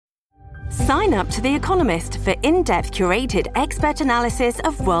Sign up to The Economist for in-depth curated expert analysis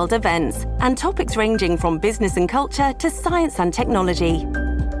of world events and topics ranging from business and culture to science and technology.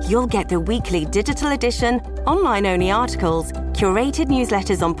 You'll get the weekly digital edition, online-only articles, curated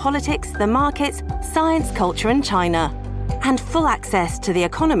newsletters on politics, the markets, science, culture and China, and full access to The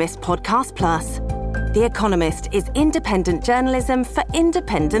Economist Podcast Plus. The Economist is independent journalism for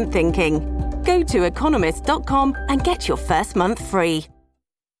independent thinking. Go to economist.com and get your first month free.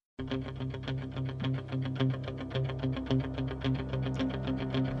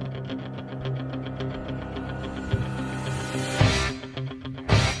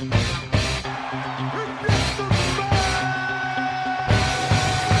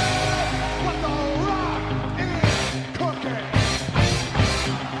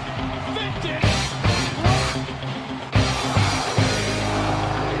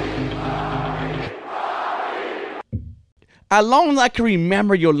 As long as I can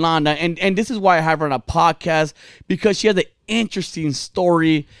remember Yolanda, and this is why I have her on a podcast, because she has an interesting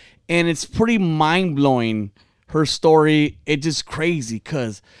story, and it's pretty mind-blowing, her story. It's just crazy,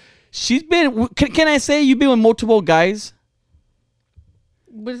 because she's been, can I say you've been with multiple guys?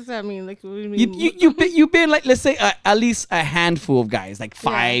 What does that mean? Like, what do you mean? You've been, like, let's say, at least a handful of guys, like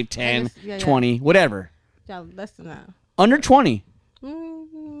 5, 10, 20, whatever. Yeah, less than that. Under 20? I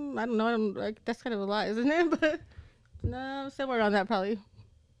don't know. That's kind of a lot, isn't it? But... No, somewhere around that probably.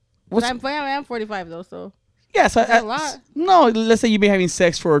 But I'm 45 though, so. Yeah, so a lot. No, let's say you've been having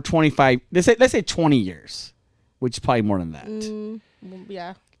sex for 25. Let's say 20 years, which is probably more than that.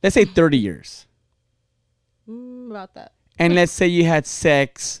 Yeah. Let's say 30 years. About that. And let's say you had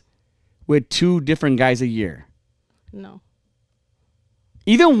sex with 2 different guys a year. No.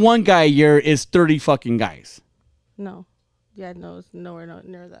 Even one guy a year is 30 fucking guys. No. Yeah, no, it's nowhere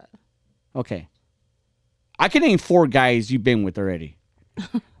near that. Okay. I can name 4 guys you've been with already.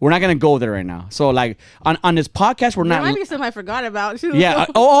 We're not going to go there right now. So, like, on this podcast, we're not... There might be some I forgot about, too. Yeah,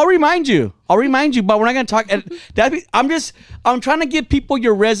 I'll remind you. But we're not going to talk... I'm trying to give people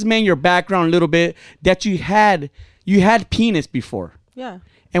your resume and your background a little bit, that you had penis before. Yeah.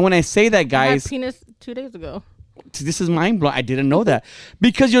 And when I say that, guys... I had penis 2 days ago. This is mind-blowing. I didn't know that.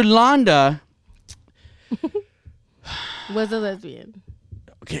 Because Yolanda... was a lesbian.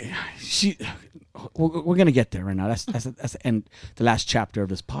 Okay, we're gonna get there right now. That's the end, the last chapter of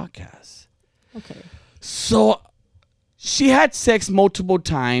this podcast. Okay. So she had sex multiple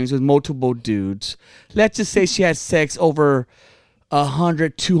times with multiple dudes. Let's just say she had sex over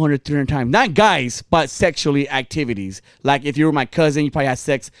 100, 200, 300 times. Not guys, but sexually activities. Like if you were my cousin, you probably had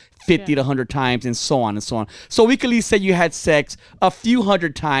sex 50 to 100 times, and so on and so on. So we could at least say you had sex a few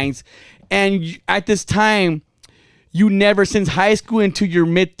hundred times, and at this time. You never, since high school into your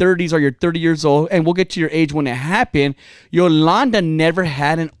mid-30s or you're 30 years old, and we'll get to your age when it happened, Yolanda never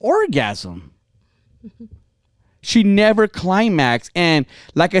had an orgasm. She never climaxed. And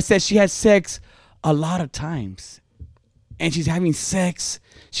like I said, she had sex a lot of times. And she's having sex,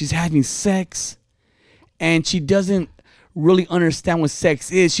 and she doesn't really understand what sex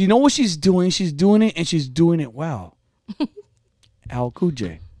is. She knows what she's doing it, and she's doing it well. Al Cool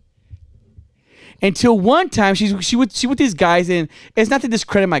J. Until one time, she with these guys, and it's not to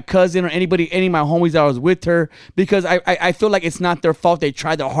discredit my cousin or any of my homies that was with her, because I feel like it's not their fault. They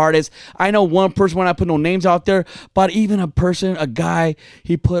tried their hardest. I know one person, when I put no names out there, but even a guy,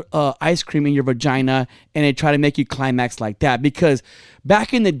 he put ice cream in your vagina, and they try to make you climax like that. Because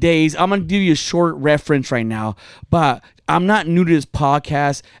back in the days, I'm going to give you a short reference right now, but I'm not new to this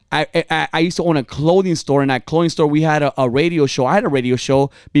podcast. I used to own a clothing store. In that clothing store, we had a radio show. I had a radio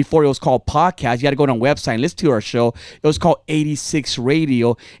show before it was called podcast. You had to go on a website and listen to our show. It was called 86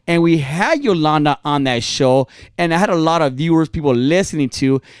 Radio. And we had Yolanda on that show. And I had a lot of viewers, people listening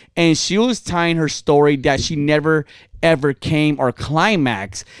to. And she was telling her story that she never ever came or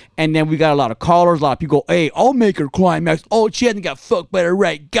climax. And then we got a lot of callers, a lot of people go, hey, I'll make her climax. Oh, she hasn't got fucked by the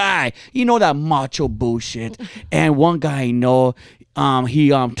right guy. You know, that macho bullshit. And one guy I know, he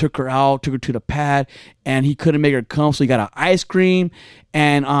took her to the pad, and he couldn't make her come, so he got an ice cream,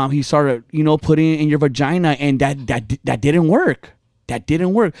 and he started, putting it in your vagina, and that didn't work. That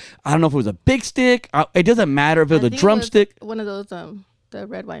didn't work. I don't know if it was a big stick. It doesn't matter if it was a drumstick. One of those the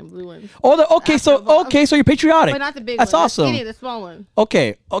red, white, and blue ones. Oh, so you're patriotic. But not the big That's one. awesome. The small one.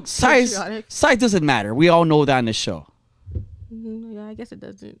 Okay, size doesn't matter. We all know that in the show. Yeah, I guess it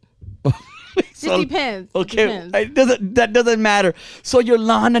doesn't. So, it depends. Okay, that doesn't matter. So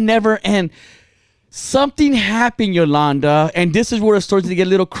Yolanda never, and something happened, Yolanda, and this is where it starts to get a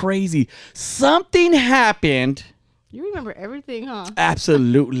little crazy. Something happened. You remember everything, huh?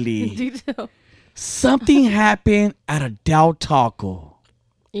 Absolutely. In detail. Something happened at a Del Taco.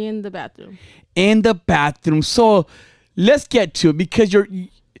 In the bathroom. In the bathroom. So let's get to it because you're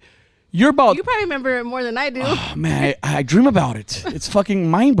about. You probably remember it more than I do. Oh, man, I dream about it. It's fucking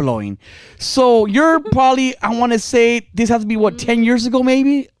mind blowing. So you're probably, I want to say this has to be what, 10 years ago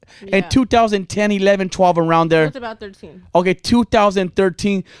maybe? Yeah. In 2010, 11, 12, around there. It's about 13. Okay,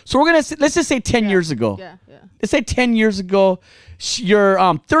 2013. So we're gonna let's just say 10 years ago. Yeah. Let's say 10 years ago. You're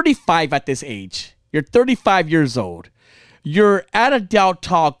 35 at this age. You're 35 years old. You're at a Del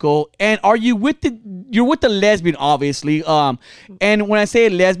Taco, and are you with you're with the lesbian, obviously. And when I say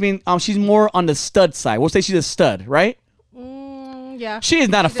lesbian, she's more on the stud side. We'll say she's a stud, right? Yeah. She is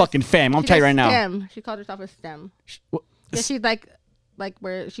not a fucking femme. I'm telling you right now. STEM. She called herself a STEM. Yeah, she's like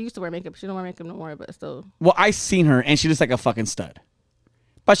where she used to wear makeup. She don't wear makeup no more, but still. Well, I seen her, and she looks like a fucking stud.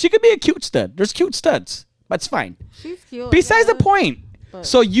 But she could be a cute stud. There's cute studs. That's fine. She's cute. Besides the point.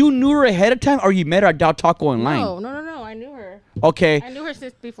 So you knew her ahead of time, or you met her at Del Taco online? No. I knew her. Okay. I knew her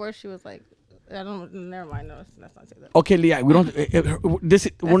since before she was like. I don't. Never mind. No, let's not say that. Okay, Leah. We don't.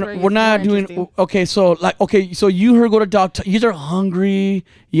 We're not doing. interesting. Okay, so so you her go to Del Taco. You guys are hungry.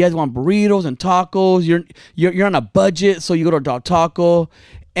 You guys want burritos and tacos. You're on a budget, so you go to Del Taco,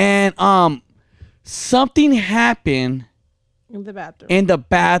 and something happened In the bathroom. in the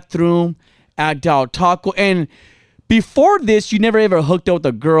bathroom at Del Taco. And before this, you never ever hooked up with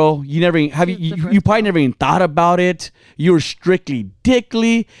a girl. You never have you probably never even thought about it. You were strictly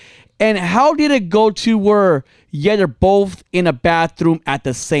dickly. And how did it go to where they're both in a bathroom at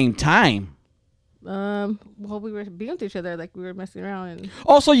the same time? Well, we were being with each other, like we were messing around,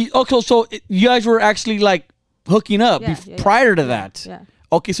 and So you guys were actually like hooking up prior to that. Yeah.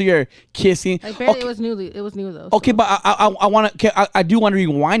 Okay, so you're kissing. Like barely, Okay. it was new though. Okay, so. but I want to. I do want to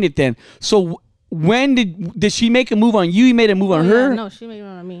rewind it then. So when did she make a move on you? You made a move on her. Yeah, no, she made it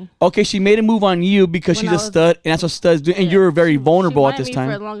on me. Okay, she made a move on you because When she's I a was- stud, and that's what studs do. And Yeah. you were very She vulnerable at wanted this me time.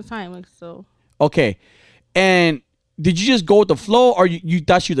 for a long time, like, so. Okay, and did you just go with the flow, or you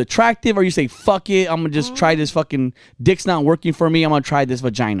thought she was attractive, or you say fuck it, I'm gonna just try this fucking dick's not working for me, I'm gonna try this I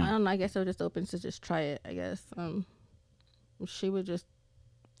vagina. don't know. I guess I was just open to just try it. I guess. She would just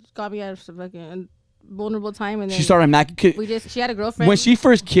got me at a fucking vulnerable time, and then She started macking. She had a girlfriend. When she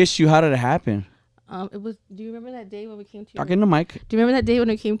first kissed you, how did it happen? It was. Do you remember that day when we came to? Talking to Mike. Do you remember that day when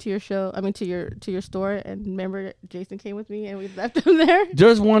we came to your show? I mean, to your store, and remember Jason came with me, and we left him there.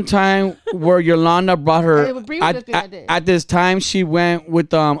 There's one time where Yolanda brought her. Yeah, Bree was with me that day. At this time, she went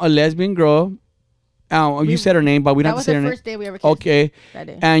with a lesbian girl. You said her name, but we don't That have to was say the her name. first day we ever kissed. Okay. That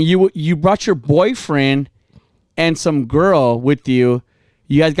day. And you brought your boyfriend and some girl with you.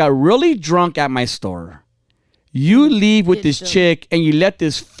 You guys got really drunk at my store. You leave with Get this drunk. chick and you let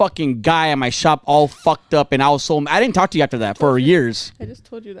this fucking guy at my shop all fucked up, and I was so I didn't talk to you after that for years. I just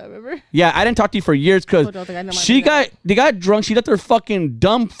told you that. Remember? Yeah, I didn't talk to you for years because I don't think I know they got drunk. She left her fucking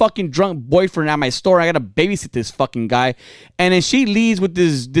dumb fucking drunk boyfriend at my store. I gotta babysit this fucking guy, and then she leaves with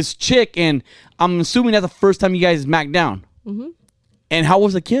this chick, and I'm assuming that's the first time you guys smacked down. Mm-hmm. And how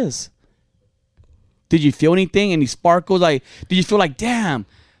was the kiss? Did you feel anything? Any sparkles? Like, did you feel like, damn,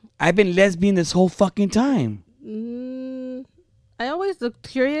 I've been lesbian this whole fucking time? I always looked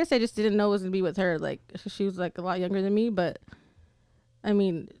curious. I just didn't know it was gonna be with her. Like she was like a lot younger than me, but I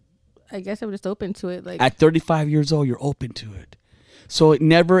mean, I guess I was just open to it. Like At 35 years old, you're open to it. So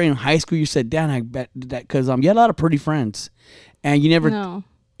never in high school you said, "Damn, I bet that," because you had a lot of pretty friends, and you never. no,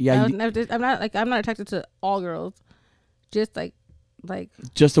 Yeah, I'm not attracted to all girls, just like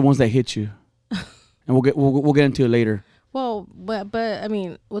just the ones that hit you, and we'll get into it later. well, but I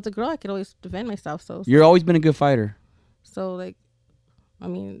mean, with a girl I could always defend myself. You're always been a good fighter. So like, I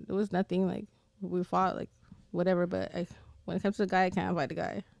mean, it was nothing. Like we fought, like whatever. But when it comes to a guy, I can't fight a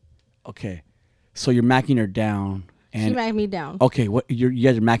guy. Okay, so you're macking her down, and She backed me down. okay, what you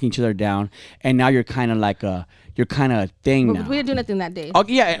guys are macking each other down, and now you're kind of like a thing But now. we didn't do nothing that day.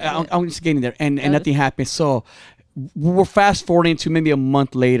 Okay, yeah, I'm just getting there, and nothing happened. So we're fast forwarding to maybe a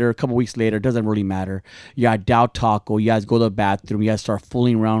month later, a couple weeks later. Doesn't really matter. You got Del Taco. You guys go to the bathroom. You guys start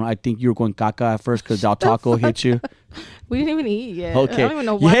fooling around. I think you were going caca at first because Del Taco hit you. We didn't even eat yet. Okay. I don't even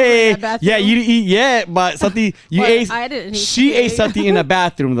know why we were in Hey, that bathroom. yeah, you didn't eat yet, but something you But ate. I didn't eat. She ate something in the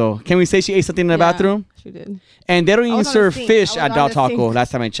bathroom, though. Can we say she ate something in the Yeah, bathroom? She did. And they don't even was on the serve sink. fish I at was Del on the Taco. sink.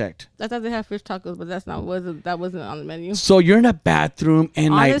 Last time I checked. I thought they had fish tacos, but that wasn't on the menu. So you're in the bathroom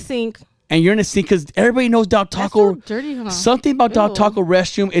and On the sink. and you're in the sink because everybody knows Del Taco. so dirty, huh? Something about Del Ew. Taco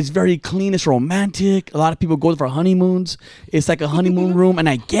restroom is very clean. It's romantic. A lot of people go for honeymoons. It's like a honeymoon room, and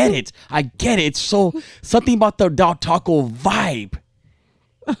I get it. It's so something about the Del Taco vibe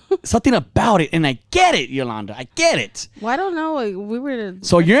Something about it, and I get it, Yolanda. I get it. Well, I don't know. Like, we were.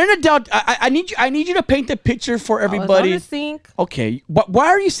 So you're an adult. I need you to paint the picture for everybody. I was on the sink. Okay. Why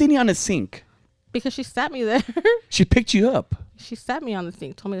are you sitting on the sink? Because she sat me there. She picked you up. She sat me on the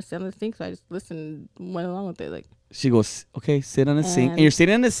sink. Told me to sit on the sink, so I just listened, and went along with it. Like. She goes, okay, sit on the sink, and you're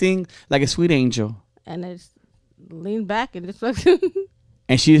sitting on the sink like a sweet angel. And I just leaned back and just fucking.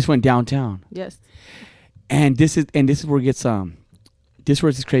 And she just went downtown. Yes. And this is where it gets this is where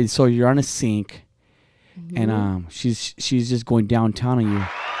it's crazy. So you're on a sink, and she's just going downtown on you.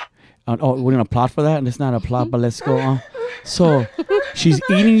 Oh, we're gonna applaud for that, and it's not a applaud, but let's go on. So she's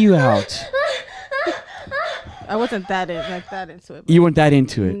eating you out. I wasn't that into it. You weren't that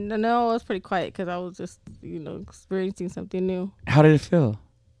into it. No, I was pretty quiet because I was just experiencing something new. How did it feel?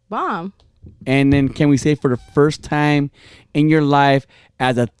 Bomb. And then can we say for the first time in your life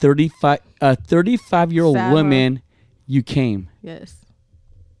as a 35-year-old woman, you came? Yes.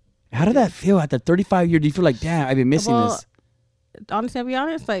 How did that feel at the 35 year? Do you feel like, damn, I've been missing this? Honestly, I'll be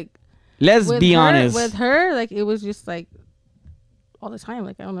honest. Like, let's be honest. With her, like, it was just like all the time.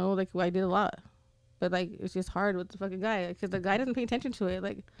 Like, I don't know. Like, I did a lot, but like, it's just hard with the fucking guy because the guy doesn't pay attention to it.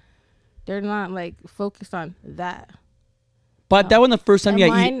 Like, they're not like focused on that. But that wasn't the first time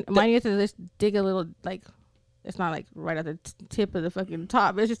mine you have to just dig a little, like, it's not like right at the tip of the fucking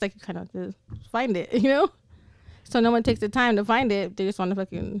top. It's just like you kind of just find it, So no one takes the time to find it. They just want to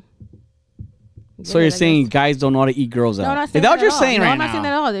fucking. So you're saying guys don't know how to eat girls out? No, I'm not saying that that what you're saying right now? No, I'm not saying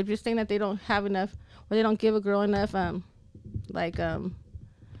that at all. They're just saying that they don't have enough, or they don't give a girl enough,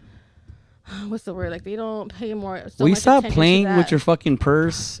 what's the word? Like, they don't pay more. Will you stop playing with your fucking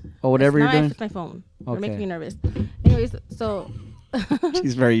purse or whatever you're doing? It's my phone. Okay. You're making me nervous. Anyways, so.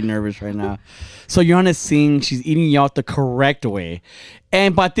 She's very nervous right now. So you're on a sink. She's eating you out the correct way.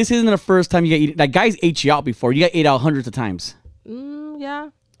 But this isn't the first time you get eaten. Like, guys ate you out before. You got ate out hundreds of times. Yeah.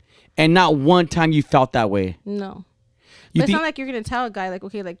 And not one time you felt that way. No. But it's not like you're going to tell a guy, like,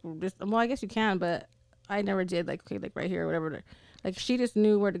 okay, like, just, well, I guess you can, but I never did, like, okay, like, right here or whatever. Like, she just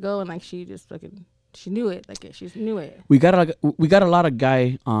knew where to go, and like, she just fucking, she knew it. Like, she knew it. We got a lot of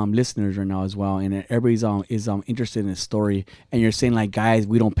guy listeners right now as well, and everybody's is interested in this story. And you're saying, like, guys,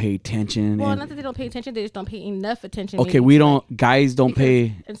 we don't pay attention. Well, not that they don't pay attention, they just don't pay enough attention. Okay, we don't. Guys don't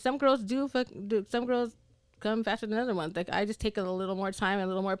pay. And some girls do. Some girls come faster than other ones. Like, I just take a little more time and a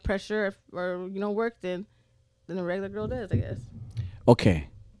little more pressure, or work than a regular girl does, I guess. Okay.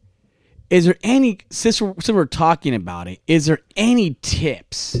 Is there any, since we're talking about it, is there any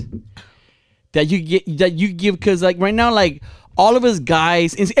tips that you give? Because like right now, like all of us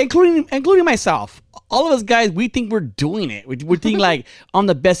guys, including myself, all of us guys, we think we're doing it. We think like I'm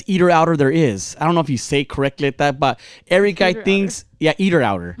the best eater outer there is. I don't know if you say it correctly like that, but every guy thinks, eater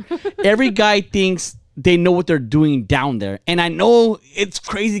outer. Every guy thinks they know what they're doing down there. And I know it's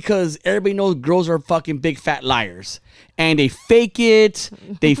crazy because everybody knows girls are fucking big fat liars. And they fake it.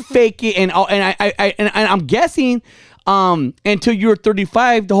 And I'm guessing until you were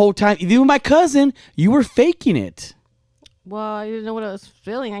 35 the whole time, even with my cousin, you were faking it. Well, I didn't know what I was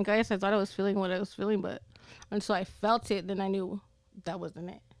feeling. I guess I thought I was feeling what I was feeling, but until I felt it, then I knew that wasn't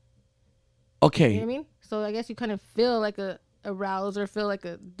it. Okay. You know what I mean? So I guess you kind of feel like a aroused or feel like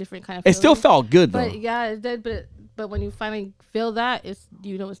a different kind of feeling. It still felt good though. But yeah, it did. But when you finally feel that, it's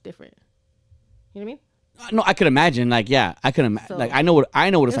it's different. You know what I mean? No, I could imagine. Like, yeah, I could imagine. So, like, I know what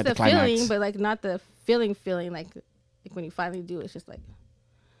it's like. The climax, feeling, but like not the feeling. Like when you finally do, it's just like.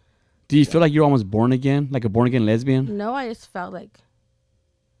 Do you feel like you're almost born again, like a born again lesbian? No, I just felt like.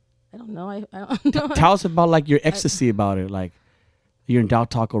 I don't know. I don't know. Tell us about like your ecstasy about it. Like, you're in Del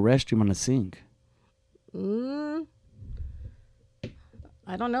Taco restroom on a sink.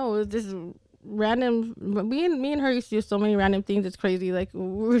 I don't know. It was just random. Me and her used to do so many random things. It's crazy. Like,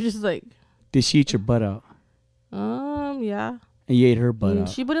 we were just like. Did she eat your butt out? Yeah. And you ate her butt out?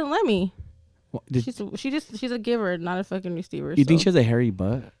 She wouldn't let me. What, she's a giver, not a fucking receiver. You think she has a hairy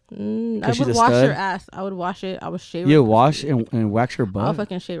butt? I would wash her ass. I would wash it. I would shave her. You wash and wax her butt? I'll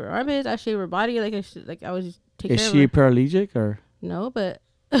fucking shave her armpits. I shave her body. Like I was just take care of her. Is she paraplegic or? No, but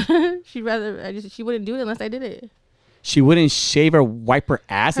she wouldn't do it unless I did it. She wouldn't shave or wipe her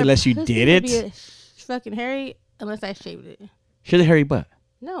ass unless you did it? Be fucking hairy unless I shaved it. She has a hairy butt.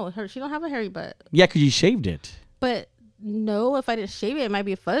 No, she don't have a hairy butt. Yeah, because you shaved it. But no, if I didn't shave it, it might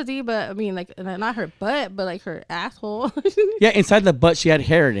be fuzzy. But I mean, like, not her butt, but like her asshole. Yeah, inside the butt, she had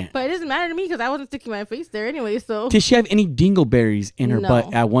hair in it. But it doesn't matter to me because I wasn't sticking my face there anyway. So did she have any dingleberries in her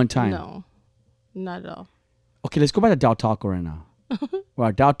butt at one time? No, not at all. Okay, let's go back to Del Taco right now.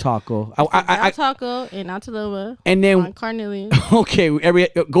 Wow, Del Taco. Del Taco in Altaloma. And then on Carnelian. Okay,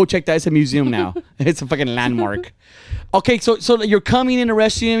 go check that. It's a museum now. It's a fucking landmark. Okay, so you're coming in the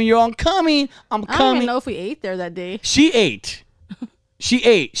restroom. You're on coming. I'm I don't coming. even know if we ate there that day. She ate. She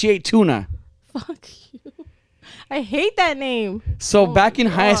ate tuna. Fuck you. I hate that name. So back in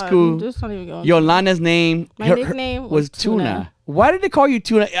high school, Just not even going. Yolanda's name, My nickname was Tuna. Why did they call you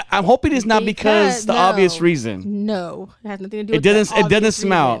Tuna? I'm hoping it's not because the obvious reason. No, it has nothing to do. It with doesn't. the It doesn't obvious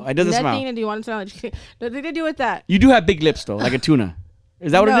smell. reason. It doesn't smell. Nothing to do. Want to smell? Nothing to do with that. You do have big lips though, like a tuna.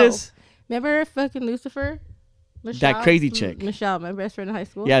 Is that what No. it is? Remember fucking Lucifer? Michelle? That crazy chick. Michelle, my best friend in high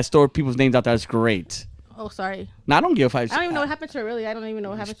school. Yeah, I store people's names out there. That's great. Oh, sorry. No, I don't give a fuck. I don't even know what happened to her. Really, I don't even know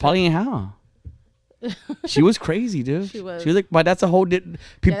what happened to her. Probably in hell. She was crazy, dude. She was. like, but that's a whole. Yeah,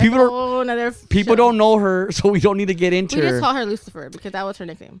 people that's a don't. whole nother People show. don't know her, so we don't need to get into We her. just call her Lucifer because that was her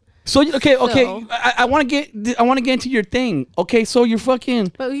nickname. So okay. So- I want to get into your thing. Okay, so you're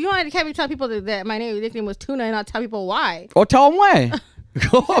fucking. But you know, I can't be telling people that my nickname was Tuna and not tell people why. Or tell them why.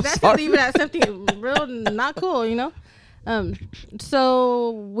 Oh, That's sorry. just even at something real not cool, you know.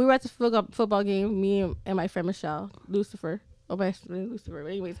 So we were at the football game, me and my friend Michelle, Lucifer. Oh, my friend Lucifer. But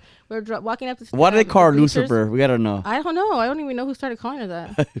anyways, we were walking up the. Why do they call her the bleachers. Lucifer? We gotta know. I don't know. I don't even know who started calling her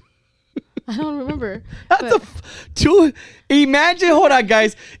that. I don't remember. That's But two. Imagine, hold on,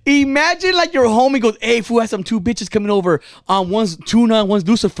 guys. Imagine like your homie goes, "Hey, fool, has some two bitches coming over. One's Tuna, one's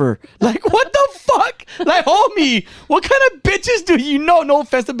Lucifer." Like, what the fuck? Like, homie, what kind of bitches do you know? No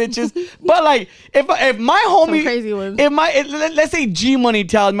offense to bitches, but like, if my homie, Some crazy ones. let's say G Money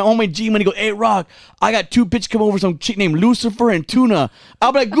tells my homie G Money goes, "Hey, Rock, I got two bitches coming over, some chick named Lucifer and Tuna."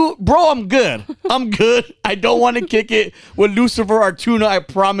 I'll be like, bro, I'm good. I don't want to kick it with Lucifer or Tuna. I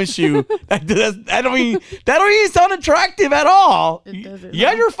promise you. That don't even sound attractive at all. It doesn't,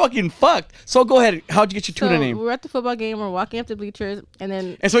 Yeah, no. you're fucking fucked. So go ahead. How'd you get your so tuna name? we're at the football game. We're walking up the bleachers, and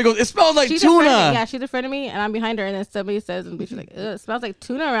then And so he goes, "It smells like she's in front of me. tuna." Yeah, she's in front of me, and I'm behind her. And then somebody says, and she's like, "Ugh, it smells like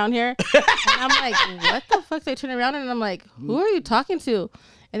tuna around here." And I'm like, "What the fuck?" They turn around, and I'm like, "Who are you talking to?"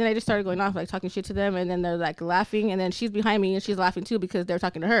 And then I just started going off, like talking shit to them, and then they're like laughing, and then she's behind me, and she's laughing too because they're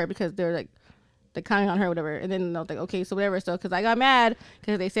talking to her because they're like. They're counting on her, whatever. And then I was like, okay, so whatever. So, because I got mad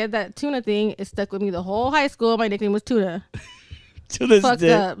because they said that tuna thing, it stuck with me the whole high school. My nickname was Tuna. To this Fucked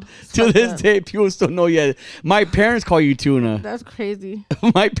day, up. to Fucked this up. day, people still know you. My parents call you Tuna. That's crazy.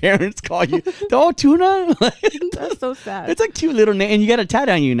 My parents call you, "Oh, Tuna." That's so sad. It's a cute little name, and you got a tat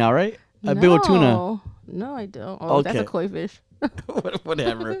on you now, right? A big old tuna. No, I don't. Oh, that's Okay. a koi fish.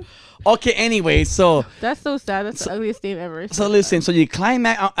 Whatever. Okay. Anyway, so That's so sad. That's the ugliest name ever. So listen, so you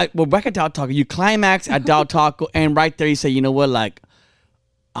climax. Well, back at Del Taco, you climax at Del Taco, and right there you say, "You know what? Like,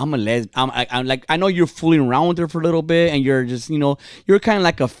 I'm a lesbian. I'm like, I know you're fooling around with her for a little bit, and you're just, you're kind of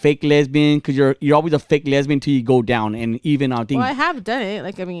like a fake lesbian because you're always a fake lesbian till you go down. And even I think, Well, I have done it.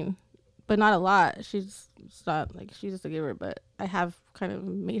 Like, I mean, but not a lot. She's not like she's just a giver. But I have kind of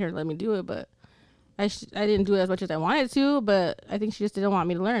made her let me do it. But I didn't do it as much as I wanted to. But I think she just didn't want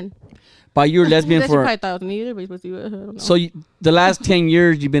me to learn. but you're lesbian She for. probably thought it was me either. But supposed to do it. I don't know. So the last 10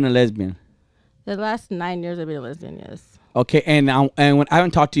 years you've been a lesbian. The last 9 years I've been a lesbian. Yes. Okay, and when I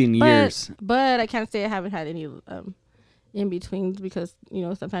haven't talked to you in years. But I can't say I haven't had any in betweens because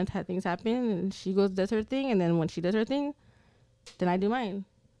sometimes things happen and she does her thing, and then when she does her thing, then I do mine.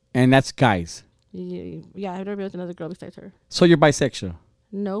 And that's guys. Yeah, I've never been with another girl besides her. So you're bisexual.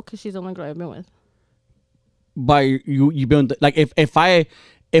 No, because she's the only girl I've been with. By you been like if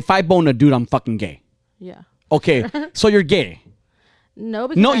I bone a dude, I'm fucking gay. Yeah. Okay, so you're gay. No,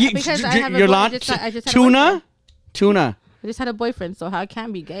 because No, because I have a you're boy- not. I just had a boyfriend. Tuna. I just had a boyfriend, so how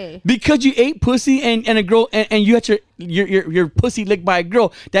can be gay? Because you ate pussy and a girl and you had your pussy licked by a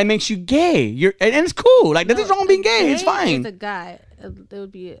girl, that makes you gay. And it's cool. Like nothing's wrong with being gay. It's fine. It's a guy. It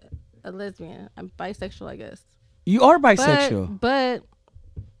would be a lesbian. I'm bisexual, I guess. You are bisexual. But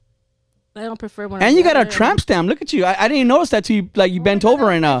I don't prefer one. And you got a tramp stamp. Look at you. I didn't even notice that till you bent over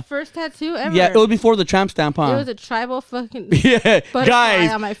right now. First tattoo ever. Yeah, it was before the tramp stamp, huh? It was a tribal fucking. Yeah, butterfly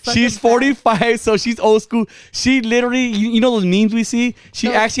guys, on my fucking she's back. 45, so she's old school. She literally, you know those memes we see. She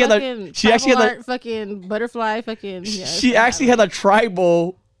Those actually had fucking she actually tribal had art fucking butterfly fucking. Yeah, she actually had a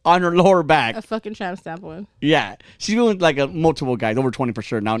tribal on her lower back. a fucking tramp stamp one. Yeah, she's doing like a multiple guys over 20 for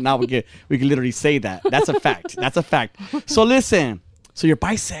sure. Now we can literally say that. That's a fact. That's a fact. So listen, so you're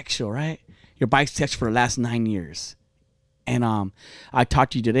bisexual, right? You're bisexual for the last 9 years, and I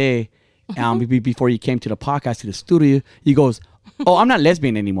talked to you today, before you came to the podcast to the studio. You goes, "Oh, I'm not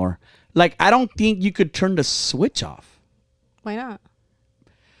lesbian anymore." Like I don't think you could turn the switch off. Why not?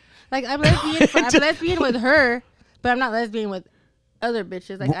 Like I'm lesbian. I'm lesbian with her, but I'm not lesbian with other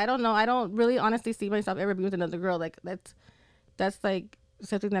bitches. Like I don't know. I don't really honestly see myself ever being with another girl. Like that's that's like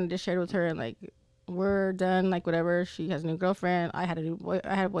something that I just shared with her, and like we're done, like whatever. She has a new girlfriend. I had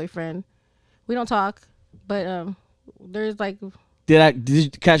a boyfriend. We don't talk, but there's like. Can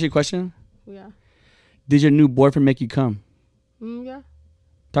I ask you a question? Yeah. Did your new boyfriend make you come? Yeah.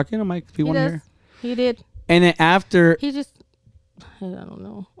 Talking to Mike if you want to hear. He did. And then after he just, I don't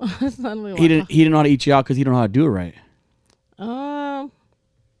know. He didn't know how to eat you out because he don't know how to do it right.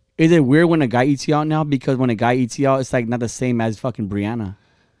 Is it weird when a guy eats you out now? Because when a guy eats you out, it's like not the same as fucking Brianna.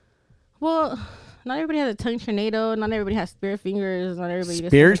 Well, not everybody has a tongue tornado. Not everybody has spirit fingers. Not everybody.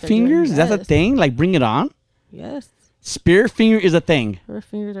 Spirit fingers? Is that a thing? Like, bring it on? Yes. Spirit finger is a thing. Her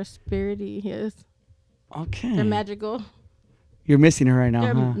fingers are spirity. Yes. Okay. They're magical. You're missing her right now,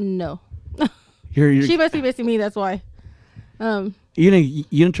 huh? No. You're she must be missing me. That's why. You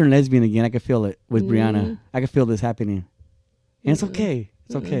didn't turn lesbian again. I can feel it with Brianna. I can feel this happening. And it's okay.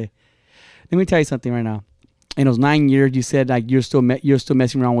 It's okay. Let me tell you something right now. In those 9 years, you said like you're still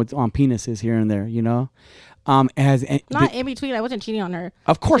messing around with on penises here and there. You know, not in between. I wasn't cheating on her.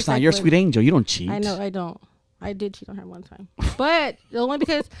 Of course not. You're a sweet angel. You don't cheat. I know. I don't. I did cheat on her one time, but only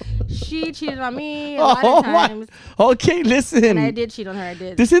because she cheated on me a lot of times. Okay, listen. And I did cheat on her. I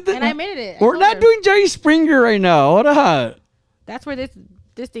did. And I admitted it. We're not doing Jerry Springer right now. What up? That's where this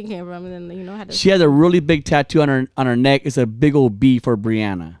thing came from, and then had to. She has a really big tattoo on her neck. It's a big old B for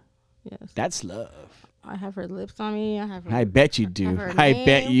Brianna. Yes. That's love. I have her lips on me. I bet you do. I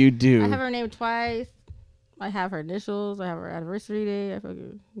bet you do. I have her name twice. I have her initials. I have her anniversary day. I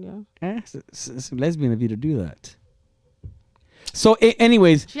fucking, it's lesbian of you to do that. So,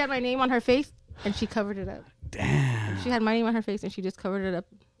 anyways. She had my name on her face, and she covered it up. Damn. She had my name on her face, and she just covered it up.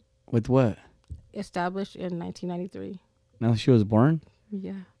 With what? Established in 1993. Now she was born?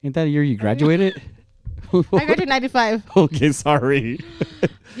 Yeah. Ain't that the year you graduated? I graduated in 95. Okay, sorry.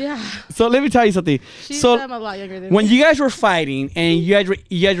 Yeah. So let me tell you something. She's a lot younger than when me. you guys were fighting and you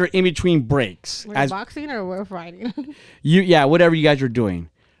guys were in between breaks. We're boxing or we're fighting? Whatever you guys were doing.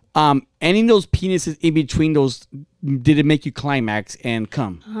 Any of those penises in between those, did it make you climax and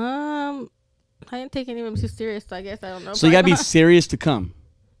come? I didn't take any of them too serious, so I guess I don't know. So you gotta be serious to come.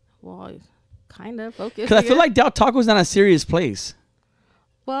 Well, kind of focused. Because I feel like Del Taco's not a serious place.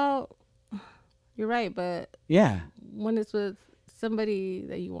 Well, you're right, but yeah, when it's with somebody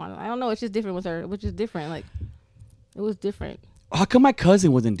that you want, I don't know. It's just different with her, which is different. Like it was different. How come my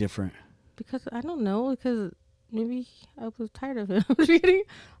cousin wasn't different? Because I don't know. Because maybe I was tired of him.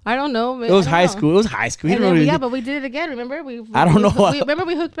 I don't know. It was high school. It was high school. But we did it again. Remember? I don't know. Remember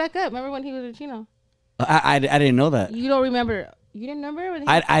we hooked back up. Remember when he was in Chino? I didn't know that. You don't remember? You didn't remember?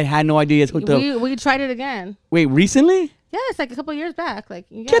 I had no idea it's hooked up. We tried it again. Wait, recently? Yeah, it's like a couple years back. Like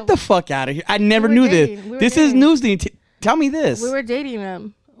get the fuck out of here! I never knew this. This is news. Tell me this. We were dating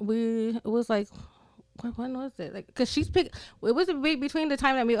him. It was like, when was it? Like, cause she's picked. It was between the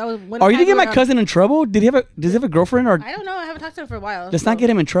time that I was. Are you gonna get my cousin in trouble? Does he have a girlfriend or? I don't know. I haven't talked to him for a while. Let's not get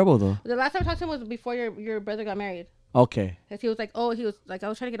him in trouble though. The last time I talked to him was before your brother got married. Okay. Cause he was like, I was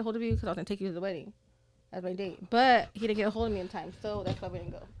trying to get a hold of you because I was gonna take you to the wedding as my date, but he didn't get a hold of me in time, so that's why we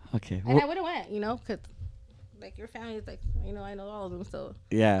didn't go. Okay. And I would have went, cause like your family is like, I know all of them, so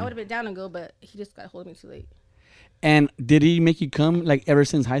yeah, I would have been down and go, but he just got a hold of me too late. And did he make you come like ever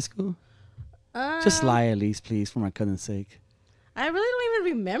since high school? Just lie at least, please, for my cousin's sake. I really don't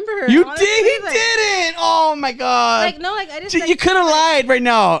even remember. You honestly. He didn't. Oh my god. Like no, like I just. You could have lied right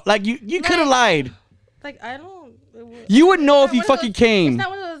now. Like you could have lied. Like I don't. You would know if you fucking came. It's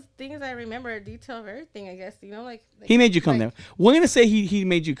not one of those things I remember a detail of everything. I guess like he made you come there. We're gonna say he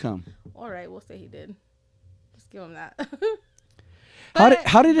made you come. All right, we'll say he did. Just give him that.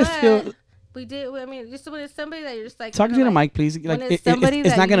 How did it feel? We did. I mean, just when it's somebody that you're just like. Talk to the mic, please. Like it's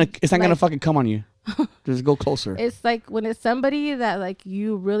not gonna fucking come on you. Just go closer. It's like when it's somebody that like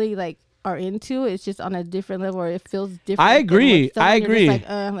you really like are into. It's just on a different level, or it feels different. I agree. I agree.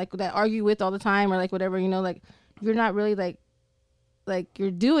 Like that argue with all the time, or like whatever. Like you're not really like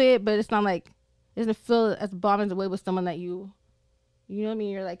you do it, but it's not like it doesn't feel as bomb as a way with someone that you. You know what I mean?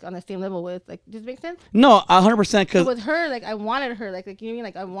 You're like on the same level with, like, does it make sense? No, 100%. Because with her, like, I wanted her, like, you know what I mean?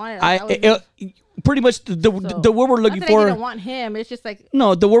 Like, I wanted. Pretty much the word we're looking for. I don't want him. It's just like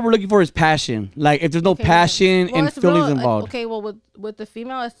no. The word we're looking for is passion. Like, if there's no passion and feelings involved. Okay, well, with the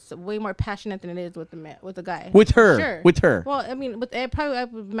female, it's way more passionate than it is with the man, with the guy. With her, sure. With her. Well, I mean, I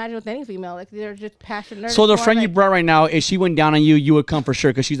would imagine with any female, like they're just passionate. So the friend you brought right now, if she went down on you, you would come for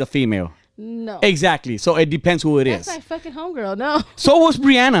sure because she's a female. No. Exactly. So it depends who it is. That's my fucking homegirl. No. So was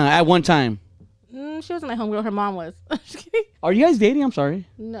Brianna at one time. She wasn't my homegirl. Her mom was. Are you guys dating? I'm sorry.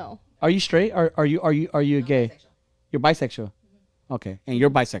 No. Are you straight? Are you gay? Bisexual. You're bisexual. Mm-hmm. Okay, and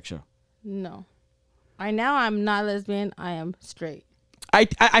you're bisexual. No. Right now, I'm not lesbian. I am straight.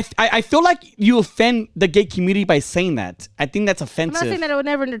 I feel like you offend the gay community by saying that. I think that's I'm offensive. not saying that I would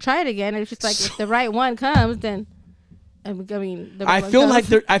never try it again. It's just like if the right one comes, then I mean, the right I one feel comes.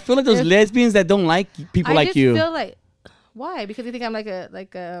 like I feel like those lesbians that don't like people like you. I just feel like why? Because you think I'm like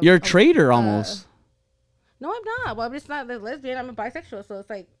a You're a traitor almost. No, I'm not. Well, I'm just not a lesbian. I'm a bisexual. So it's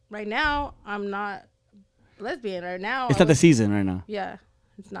like right now I'm not lesbian. Right now It's not the season right now. Yeah,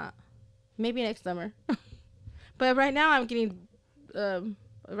 it's not. Maybe next summer. But right now I'm getting.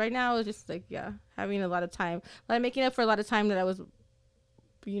 Right now it's just like having a lot of time, like making up for a lot of time that I was,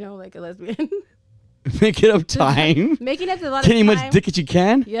 like a lesbian. Making up time. Making up for a lot Getting of as time. much dick as you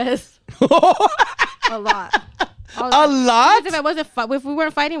can. Yes. A lot. A lot. If I wasn't, if we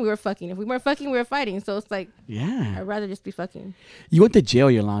weren't fighting, we were fucking. If we weren't fucking, we were fighting. So it's like, yeah, I'd rather just be fucking. You went to jail,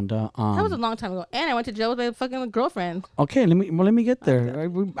 Yolanda. That was a long time ago, and I went to jail with my fucking girlfriend. Okay, let me get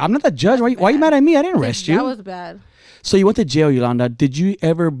there. I'm not the judge. Why you mad at me? I didn't arrest you. That was bad. So you went to jail, Yolanda. Did you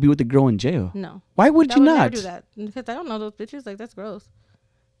ever be with a girl in jail? No. Why would you Never not? do that because I don't know those bitches. Like that's gross.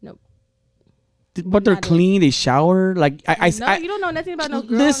 Nope. But they're clean. They shower. Like No, you don't know nothing about no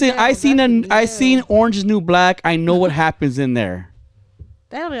girl. Listen, I seen Orange is New Black. I know what happens in there.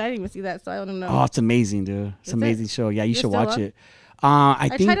 I didn't even see that, so I don't know. Oh, it's amazing, dude. It's an amazing show. Yeah, you should watch it. I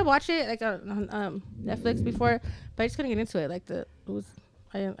tried to watch it like on Netflix before, but I just couldn't get into it. Like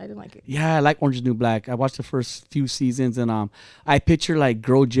I didn't like it. Yeah, I like Orange is the New Black. I watched the first few seasons, and I picture like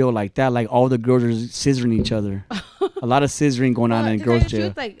girl jail like that. Like all the girls are scissoring each other. A lot of scissoring going on in girls jail.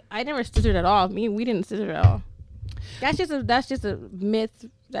 Truth, like I never scissored at all. We didn't scissor at all. That's just a myth.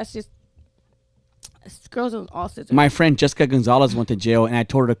 That's just girls don't all scissor. My friend Jessica Gonzalez went to jail, and I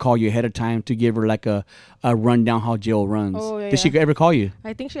told her to call you ahead of time to give her like a rundown how jail runs. Oh, yeah, Did she ever call you?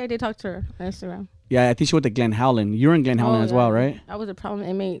 I think I did talk to her on Instagram. Yeah, I think she went to Glen Howland. You're in Glen Howland as well, right? I was a problem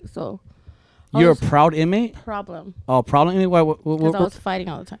inmate, so. You're a proud inmate? Problem. Oh, problem inmate? Because I was fighting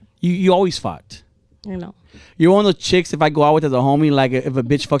all the time. You always fought. I know. You're one of those chicks, if I go out with as a homie, like if a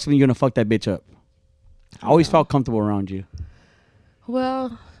bitch fucks with me, you're going to fuck that bitch up. I always felt comfortable around you.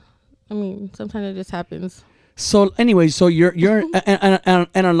 Well, I mean, sometimes it just happens. So anyway, so you're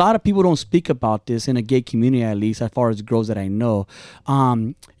and a lot of people don't speak about this in a gay community, at least as far as girls that I know.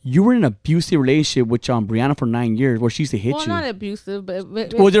 You were in an abusive relationship with Brianna for 9 years, where she used to hit you. Well, not abusive, but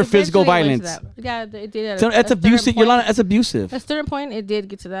was there physical violence? Yeah, it did. So that's abusive. Yolanda, that's abusive. At a certain point, it did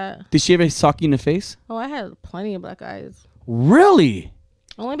get to that. Did she ever sock you in the face? Oh, I had plenty of black eyes. Really?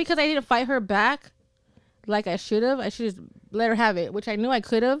 Only because I didn't fight her back like I should have. I should just let her have it, which I knew I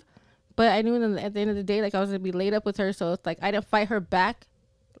could have. But I knew at the end of the day, like I was gonna be laid up with her, so it's like I didn't fight her back,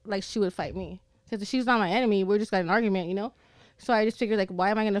 like she would fight me. Because she's not my enemy, we're just got an argument, So I just figured, like,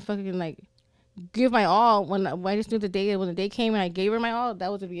 why am I gonna fucking like give my all when I just knew when the day came and I gave her my all, that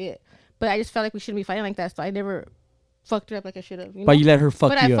was gonna be it. But I just felt like we shouldn't be fighting like that, so I never fucked her up like I should have. But you let her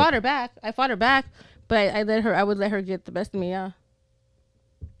fuck but you I up. fought her back. But I would let her get the best of me, yeah.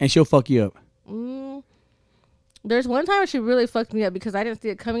 And she'll fuck you up. There's one time where she really fucked me up because I didn't see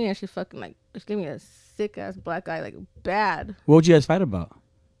it coming, and she fucking she gave me a sick ass black eye, like bad. What would you guys fight about?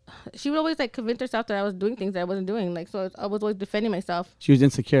 She would always like convince herself that I was doing things that I wasn't doing, like so I was always defending myself. She was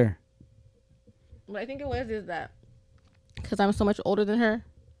insecure. What I think it was is that because I'm so much older than her,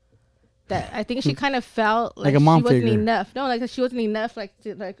 that I think she kind of felt like a mom she wasn't figure. enough. No, like she wasn't enough. Like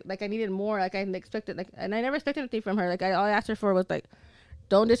I needed more. Like I expected. Like and I never expected anything from her. Like all I asked her for was like,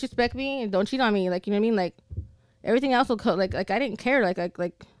 don't disrespect me and don't cheat on me. Like you know what I mean. Like everything else will like I didn't care. Like you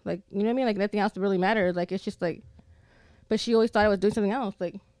know what I mean. Like nothing else really mattered. Like it's just like, but she always thought I was doing something else.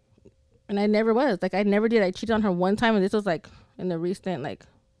 Like, and I never was. Like I never did. I cheated on her one time, and this was like in the recent like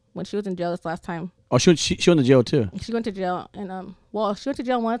when she was in jail this last time. Oh, she went to jail too. She went to jail, and she went to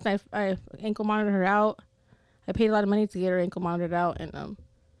jail once. And I ankle monitored her out. I paid a lot of money to get her ankle monitored out, and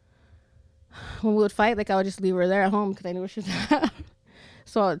when we would fight, like I would just leave her there at home because I knew where she was at.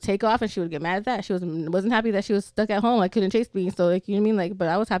 So I would take off, and she would get mad at that. She wasn't happy that she was stuck at home. Like couldn't chase me. So like you know what I mean. Like, but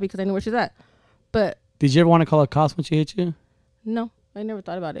I was happy because I knew where she was at. But did you ever want to call the cops when she hit you? No, I never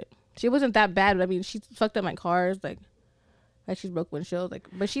thought about it. She wasn't that bad. But I mean, she fucked up my cars, like she's broke windshield, like.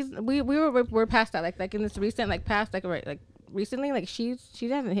 But we're past that. Like in this recent, like past, like right, like recently, like she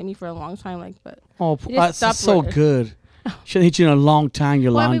hasn't hit me for a long time, like. But that's so good. Should hit you in a long time,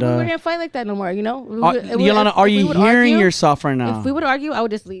 Yolanda. Well, I mean, we wouldn't fight like that no more, you know. Yolanda, are you hearing yourself right now? If we would argue, I would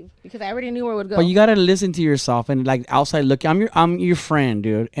just leave because I already knew where it would go. But you gotta listen to yourself and like outside looking. I'm your friend,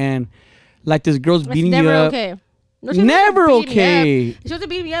 dude, and like this girl's beating you up. Okay. No, never okay. She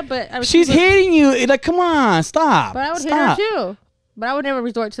wasn't beating me up, but she's hitting you. Like, come on, stop. But I would hit her too. But I would never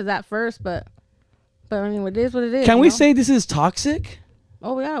resort to that first. But I mean, it is what it is. Can we say this is toxic?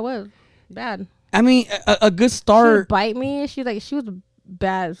 Oh yeah, it was bad. I mean, a good She start, would bite me. She was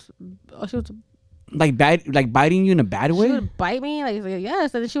bad. She was like biting you in a bad She way. would bite me, like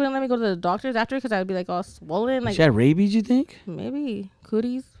yes, and then she wouldn't let me go to the doctors after because I would be like all swollen, like She had rabies, you think? maybe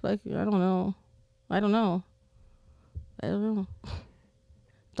cooties, like I don't know.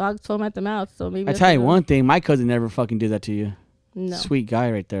 Dogs foam at the mouth, so maybe I tell you one thing, my cousin never fucking did that to you. No, Sweet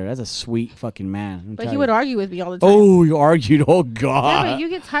guy right there. That's a sweet fucking man. but he would argue with me all the time. Oh, you argued. Oh Yeah, God. but you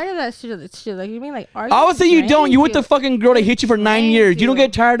get tired of that shit. Like you mean like arguing? I would say you don't. You with the fucking girl that hit you for 9 years. You don't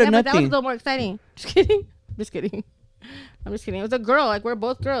get tired of But that was a nothing. little more exciting. Just kidding. Just kidding. I'm just kidding. It was a girl. Like we're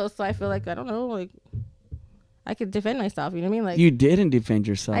both girls, so I feel like I don't know. Like I could defend myself. You know what I mean? Like You didn't defend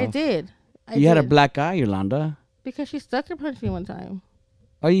yourself. I did. You had a black eye, Yolanda. because she sucker punched me one time.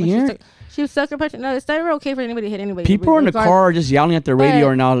 Are you When here? She was sucker punching. No, it's never okay for anybody to hit anybody. People in the regard- car are just yelling at the radio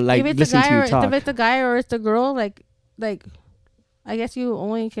But or now, like if it's listening a guy to you or talk. if it's a guy or it's a girl, like I guess you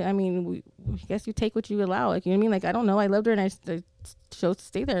only can. I mean, I guess you take what you allow. Like you know what I mean? Like I don't know. I loved her and I chose to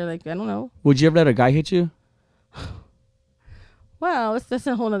stay there. Like I don't know. Would you ever let a guy hit you? Well, that's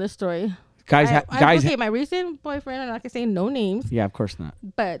a whole nother story. Guys, Okay, my recent boyfriend, I'm not gonna say no names, yeah, of course not.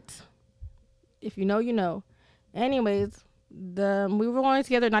 but if you know, you know. Anyways, we were only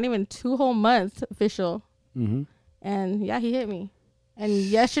together not even 2 whole months official, Mm-hmm. and yeah, he hit me. And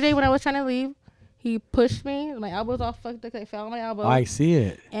yesterday when I was trying to leave, he pushed me. My elbow's all fucked up. I fell on my elbow. I see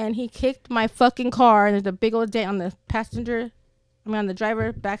it. And he kicked my fucking car, and there's a big old dent on the on the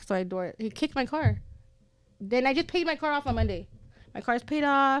driver backside door. He kicked my car. Then I just paid my car off on Monday. My car's paid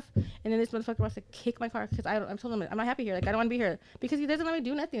off, and then this motherfucker wants to kick my car because I'm told him I'm not happy here. Like I don't want to be here because he doesn't let me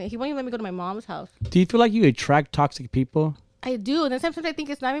do nothing. He won't even let me go to my mom's house. Do you feel like you attract toxic people? I do, and then sometimes I think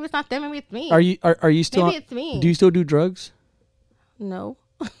it's not. Maybe it's not them. Maybe it's me. Are you still? Maybe it's me. Do you still do drugs? No.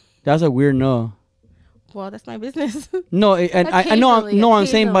 That's a weird no. Well, that's my business. No, and I know. I'm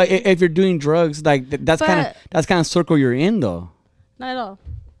saying, but Occasionally. if you're doing drugs, like that's kind of circle you're in though. Not at all.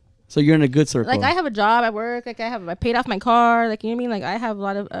 So you're in a good circle. Like I have a job at work. Like I paid off my car. Like you know what I mean. Like I have a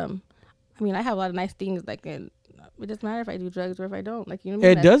lot of I have a lot of nice things. Like it doesn't matter if I do drugs or if I don't. Like you know what I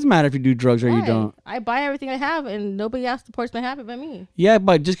mean. It does matter if you do drugs or you Right. don't. I buy everything I have, and nobody else supports my habit but me. Yeah,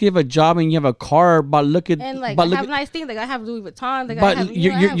 but just 'cause you have a job and you have a car, but look at And like but I look have at, nice things. Like I have Louis Vuitton. Like but I have,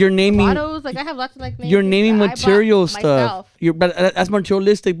 you're naming Prados. Like I have lots of like. you're naming things that I bought material stuff. myself. But that's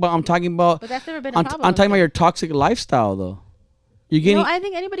materialistic. But I'm talking about. But that's never been a problem. I'm talking about your toxic lifestyle though. You're You getting know, I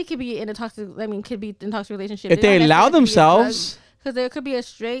think anybody could be in a toxic. I mean, could be in a toxic relationship if they allow themselves. Because there could be a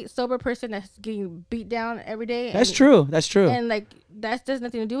straight sober person that's getting beat down every day. That's true. That's true. And like that has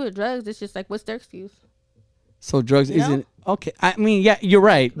nothing to do with drugs. It's just like what's their excuse? So drugs You know? isn't okay. I mean, yeah, you're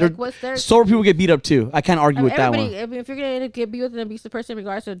right. Like what's their Sober people get beat up too. I can't argue with that everybody, one. I mean, if you're gonna get beat with an abusive person,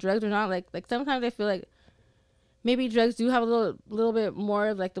 regardless of drugs or not, like sometimes I feel like maybe drugs do have a little bit more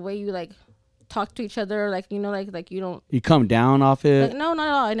of like the way you like talk to each other, like you know, like you don't. You come down off it. Like, no, not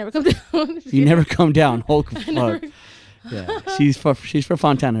at all. I never come down. You never come down. Hulk fuck. never- Yeah, she's for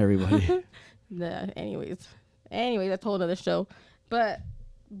Fontana, everybody. Nah, anyways, that's a whole other show. But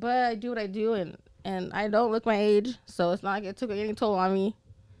I do what I do, and I don't look my age, so it's not like it took any toll on me.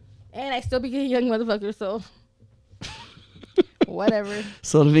 And I still be getting young motherfuckers, so whatever.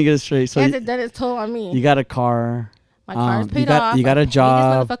 So let me get it straight. So Hasn't done its toll on me. you got a car. My car's paid you got off. you got I a paid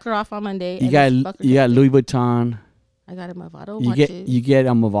job. this motherfucker off on Monday. You and got this fucker you got took Louis it. Vuitton. I got a Movado You watches. get a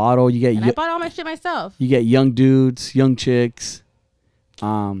Movado. You and I get bought all my shit myself. you get young dudes, young chicks.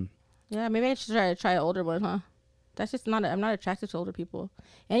 Yeah, maybe I should try an older one, huh? That's just not. I'm not attracted to older people.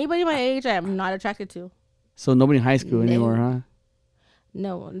 Anybody my age, I'm not attracted to. So nobody in high school No. anymore, huh?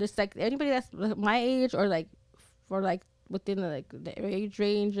 No, just like anybody that's my age or like within the age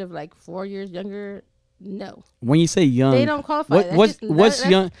range of like 4 years younger. No, When you say young, they don't qualify. What's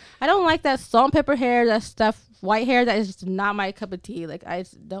young? I don't like that salt and pepper hair. That stuff, white hair. That is just not my cup of tea. Like I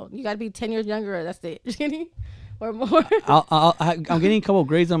just don't. You got to be 10 years younger. Or that's it, or more. I'm getting a couple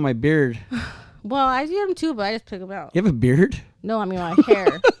grades on my beard. Well, I do them too, but I just pick them out. You have a beard? No, I mean my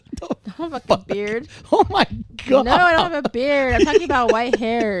hair. I don't have a fucking beard. Oh my god! No, I don't have a beard. I'm talking about white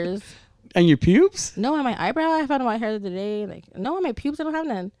hairs. And your pubes? No, on my eyebrow, I found white hair the other day. Like, no, on my pubes, I don't have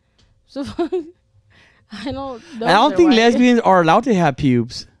none. So, I don't know. I don't think lesbians are allowed to have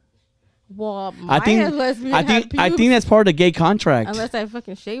pubes. Well, I think lesbian I think that's part of the gay contract. Unless I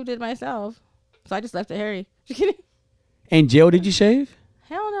fucking shaved it myself. So I just left it hairy. Just kidding. In jail, did you shave?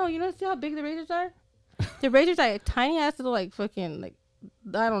 Hell no. You know, see how big the razors are? The razors are tiny ass little, like, fucking, like,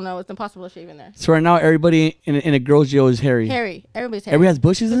 I don't know. It's impossible to shave in there. So right now, everybody in a girl's jail is hairy. Hairy. Everybody's hairy. Everybody has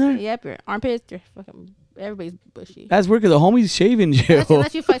bushes in there? Yep, your armpits, your fucking, everybody's bushy. That's weird because the homies shave in jail.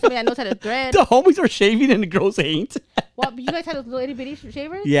 Unless you find somebody that knows how to thread. The homies are shaving and the girls ain't. Well, you guys had those little itty bitty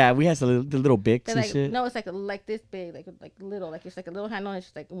shavers. Yeah, we had the little bics They're and like, shit. no, it's like this big, like little, like it's like a little handle. And it's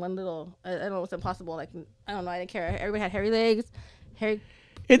just like one little. I don't know. It's impossible. Like I don't know. I didn't care. Everybody had hairy legs, hairy.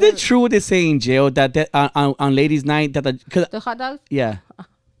 Is it true what they say in jail that on ladies' night that The hot dogs? yeah,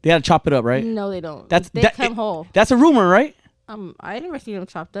 they had to chop it up, right? No, they don't. They That come whole. That's a rumor, right? I never seen them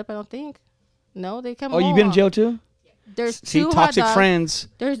chopped up. I don't think. No, they come. Oh, whole. you been in jail too? There's See, two toxic hot dogs. friends.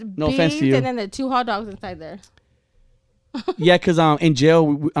 There's No offense to beans you. and then the 2 hot dogs inside there. Yeah, because in jail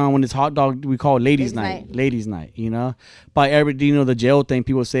when it's hot dog, we call it ladies' Ladies' night. night. Ladies' night, you know. But everybody, you know, the jail thing.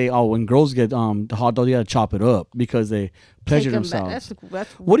 People say, oh, when girls get the hot dog, you gotta chop it up because they pleasure Take 'em back. themselves.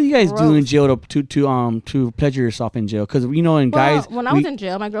 That's What do you guys do in gross. jail to pleasure yourself in jail? Because you know, and guys, When I was in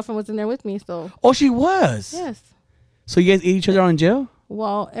jail, my girlfriend was in there with me. So oh, she was. yes. So you guys ate each other out in jail?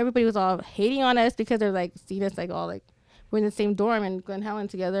 Well, everybody was all hating on us because they're like seeing us like all like we're in the same dorm in Glen Helen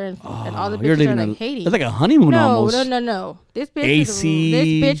together, and all the You're bitches are living like hating. It's like a honeymoon almost. No. This bitch, AC. this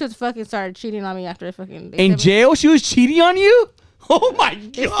bitch was fucking started cheating on me after fucking. In jail, she was cheating on you? Oh my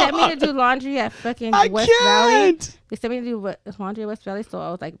god! They sent me to do laundry at fucking I West Valley. can't. They sent me to do laundry at West Valley, so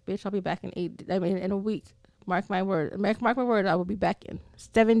I was like, bitch, I'll be back in a week. Mark my word. Mark my word. I will be back in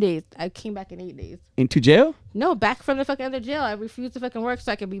 7 days. I came back in 8 days. Into jail No, back from the fucking other jail. I refused to fucking work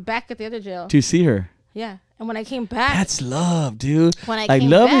so I could be back at the other jail. to see her. Yeah. And when I came back, That's love, dude. When I like came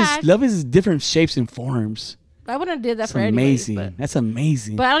love back- love is different shapes and forms. I wouldn't have did that That's for anybody. amazing. That's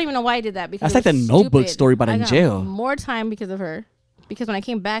amazing. But I don't even know why I did that because That's it like was the Notebook stupid. story, but I in got jail. More time because of her. Because when I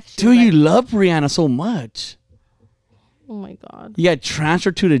came back, she Dude, was you like, love Rihanna so much. oh my god. You got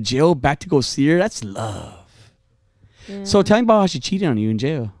transferred to the jail back to go see her. That's love. Yeah. So tell me about how she cheated on you in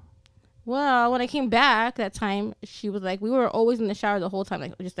jail. Well, when I came back that time, she was like, we were always in the shower the whole time,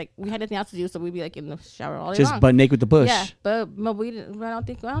 like just like we had nothing else to do, so we'd be like in the shower all day Just long. butt naked with the bush. Yeah, but we didn't. I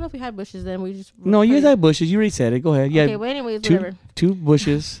don't know if we had bushes then. We just No, you guys had bushes. You already said it. Go ahead. Yeah. Okay, but anyways, whatever. two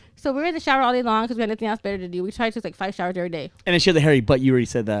bushes. So we were in the shower all day long because we had nothing else better to do. We tried to take like 5 showers every day. And then she had the hairy butt. You already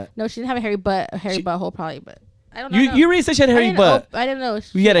said that. No, she didn't have a hairy butthole probably, but I don't know. You already said she had a hairy butt. I didn't know.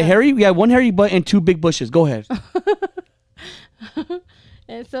 We had we had one hairy butt and 2 big bushes. Go ahead.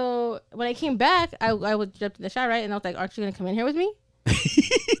 And so when I came back, I was jumped in the shower, right? And I was like, aren't you gonna come in here with me?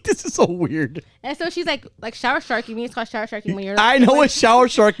 This is so weird. And so she's like shower sharking me. It's called shower sharking when you're. I know like, it's shower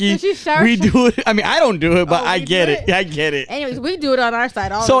sharky. She's shower We shark- do it. I mean, I don't do it, but Oh, I we get do it. it? I get it. Anyways, we do it on our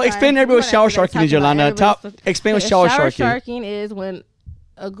side all So the time. explain to everybody what shower sharking is, Yolanda. Explain what shower Shower sharking. sharking is when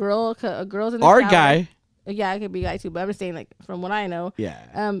a girl's in the Our shower. guy. Yeah, it could be a guy too, but I'm just saying like from what I know.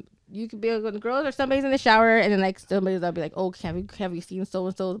 Yeah. You could be when the girls or somebody's in the shower and then like somebody's will be like, oh, have you seen so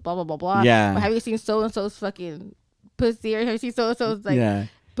and so blah blah blah blah. Yeah. Or have you seen so and so's fucking pussy, or have you seen so and so's like Yeah.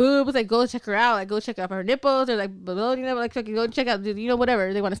 boobs? Like go check her out. Like go check out her nipples or like below you know like fucking go check out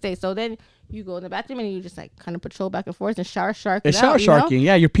whatever they want to say. So then you go in the bathroom and you just like kind of patrol back and forth and shower shark. It's it shower out, sharking.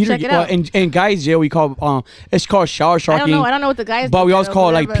 Yeah, you're Peter. Check it Well, out. in guys jail we call it's called shower I sharking. don't know what the guys. But do we always there, call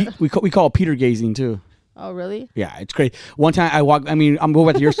it whatever. like we call it Peter gazing too. Oh really? Yeah, it's great. One time I'm going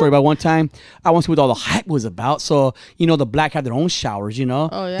back to your story, but one time I want to see what all the hype was about. So, you know, the black have their own showers, you know.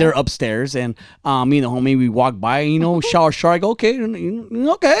 Oh, yeah? They're upstairs and me and the homie, we walk by, you know, shower shark, okay,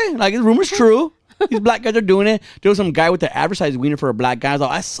 like the rumor's true. These black guys are doing it. There was some guy with the advertised wiener for a black guy. I was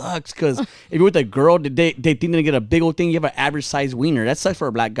like, that sucks because if you're with a girl, they think they get a big old thing. You have an average size wiener. That sucks for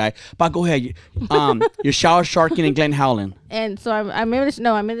a black guy. But go ahead. You're shower sharking in Glen Howland. And so I'm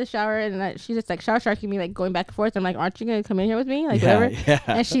in the shower and she's just like shower sharking me, like going back and forth. I'm like, aren't you gonna come in here with me, like Yeah, whatever? yeah.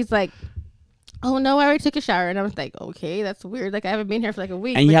 And she's like, oh no, I already took a shower. And I was like, okay, that's weird. Like I haven't been here for like a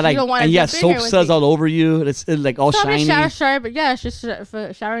week. And you but had don't wanna and you had jump in here soap with suds me. all over you. It's like all So I'm shiny. in shower, but yeah, it's just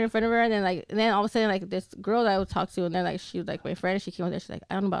showering in front of her, and then all of a sudden like this girl that I would talk to, and then like she was like my friend, and she came over there, she's like,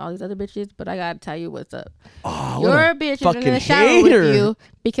 I don't know about all these other bitches, but I gotta tell you what's up. Oh, what Your a bitch is fucking in the shower hater. with you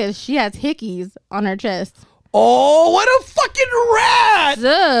because she has hickeys on her chest. Oh, what a fucking rat!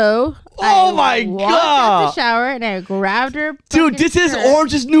 So Oh I my walked out God. the shower and I grabbed her. Dude, fucking this is shirt,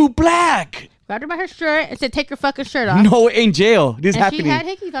 Orange is New Black. Grabbed her by her shirt and said, "Take your fucking shirt off." No, in jail. This and happening. she had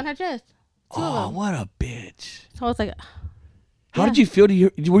hickeys on her chest. Two of Oh, them. what a bitch. So I was like, How Yeah. did you feel?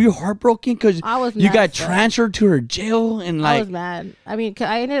 Were you heartbroken? Because I was you got messed up. transferred to her jail and I like. was mad. I mean, 'cause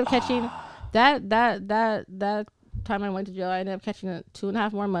I ended up catching that time I went to jail. I ended up catching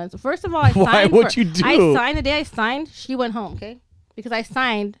 2.5 more months. First of all, I signed. Why? What'd you do? I signed the day I signed. She went home. Okay, because I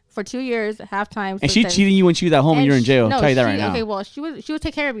signed for 2 years, half time. And she cheated you when she was at home and you're in jail. No, I'll tell you that she- right now. Okay, well, she would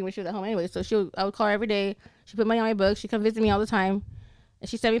take care of me when she was at home anyway. So I would call her every day. She put money on my books. She come visit me all the time, and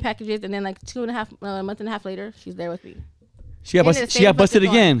she sent me packages. And then like 2.5 month and a half later, she's there with me. She got busted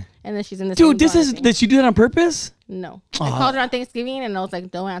again. And then she's in the Dude, did she do that on purpose? No. I called her on Thanksgiving and I was like,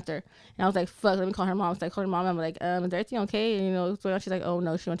 don't answer. And I was like, fuck, let me call her mom. So I called her mom. I'm like, is everything okay? And, you know, so she's like, oh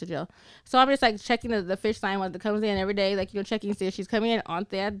no, she went to jail. So I'm just like checking the fish sign when it comes in every day, like, you know, checking see if she's coming in on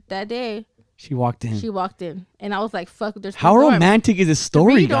that day. She walked in. And I was like, fuck, there's how romantic is this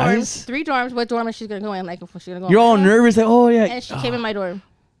story, guys? 3 dorms. What dorm is she gonna go in? Like, if she's gonna go. You're all nervous, like, oh yeah. And she came in my dorm.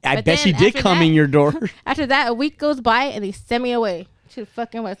 I bet she did come in your door. After that, a week goes by and they send me away to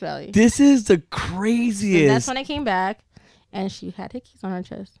fucking West Valley. This is the craziest. And that's when I came back, and she had hickeys on her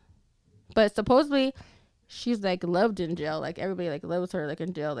chest. But supposedly, she's like loved in jail. Like everybody like loves her like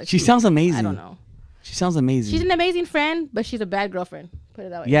in jail. Like she sounds amazing. I don't know. She sounds amazing. She's an amazing friend, but she's a bad girlfriend. Put it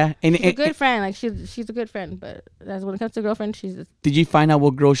that way. Yeah, and she's a good friend. Like she's a good friend, but as when it comes to girlfriend, she's. Did you find out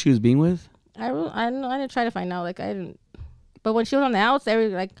what girl she was being with? I don't know. I didn't try to find out. Like I didn't. But when she was on the outs,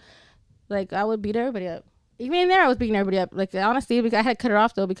 like I would beat everybody up. Even in there, I was beating everybody up. Like honestly, because I had to cut her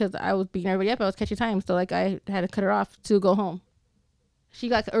off though because I was beating everybody up. I was catching time, so like I had to cut her off to go home. She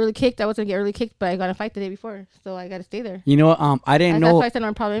got early kicked. I was gonna get early kicked, but I got in a fight the day before, so I got to stay there. You know what? I didn't know. That's why I said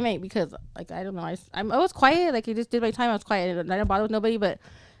I'm probably mate because like I don't know. I was quiet. Like I just did my time. I was quiet. I didn't bother with nobody. But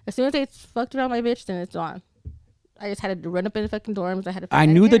as soon as they fucked around my bitch, then it's on. I just had to run up in the fucking dorms. I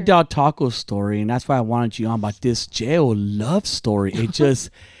knew the Del Taco story, and that's why I wanted you on about this jail love story. It just,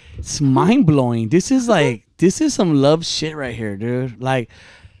 it's mind blowing. This is some love shit right here, dude. Like,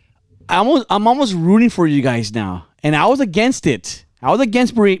 I'm almost rooting for you guys now, and I was against it. I was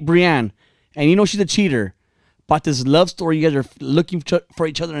against Brianne, and you know she's a cheater. But this love story, you guys are looking for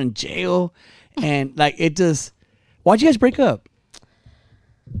each other in jail, and like it just. Why'd you guys break up?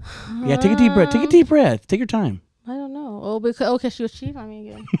 Yeah, take a deep breath. Take a deep breath. Take your time. I don't know. Oh, because she was cheating on me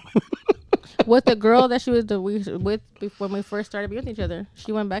again. With the girl that she was with before we first started being with each other.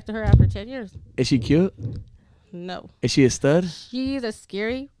 She went back to her after 10 years. Is she cute? No. Is she a stud? She's a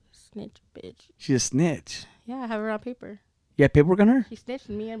scary snitch bitch. She's a snitch. Yeah, I have her on paper. You have paperwork on her? She snitched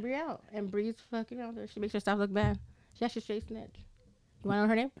me and Bree out. And Bree's fucking out there. She makes herself look bad. She actually straight snitch. You want to know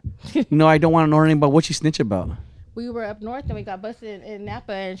her name? No, I don't want to know her name, but what she snitch about? We were up north and we got busted in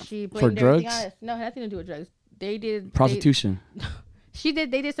Napa and she blamed everything on us. No, nothing to do with drugs. They did prostitution. She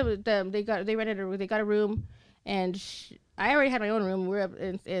did. They did some of them. They got a room, and I already had my own room. We're up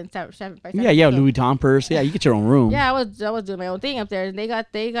in San yeah, Louis Vuitton purse. Yeah, you get your own room. Yeah, I was doing my own thing up there. And they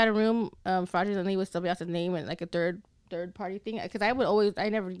got a room fraudulently with somebody else's name and like a third party thing. Because I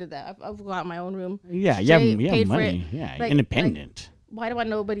never did that. I've got my own room. Yeah, you have money. Yeah, like, independent. Like, why do I want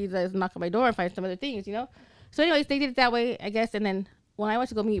nobody that's knock on my door and find some other things? You know. So anyways, they did it that way, I guess. And then when I went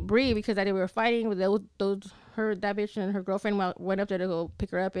to go meet Bree because we were fighting with that bitch and her girlfriend went up there to go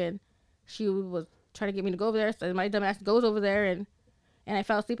pick her up, and she was trying to get me to go over there. So my dumb ass goes over there, and I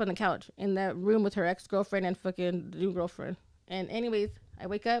fell asleep on the couch in that room with her ex-girlfriend and fucking new girlfriend. And anyways, I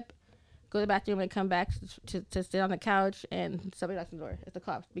wake up, go to the bathroom, and come back to sit on the couch, and somebody knocks on the door. It's the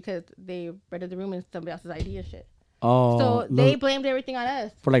cops because they rented the room and somebody else's ID and shit. Oh. So they blamed everything on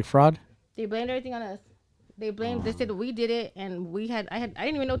us. For like fraud? They blamed everything on us. They said we did it, and I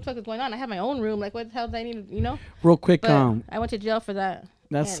didn't even know what the fuck was going on. I had my own room. Like, what the hell did I need, you know? Real quick, but I went to jail for that.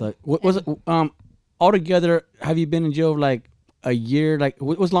 That's what was it? Altogether, have you been in jail like a year? Like,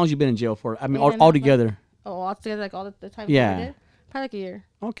 what's long as you been in jail for? I mean, altogether. Altogether, like all the time. Yeah. I did? Probably like a year.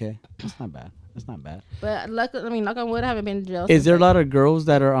 Okay, that's not bad. That's not bad. But knock on wood, I haven't been in jail. Is there a lot of girls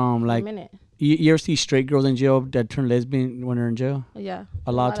that are like? A minute. You ever see straight girls in jail that turn lesbian when they're in jail? Yeah.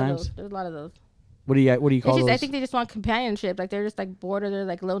 A lot of times. There's a lot of those. What do you call those? I think they just want companionship. Like they're just like bored or they're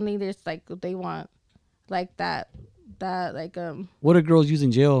like lonely. They're just like they want like that like What do girls use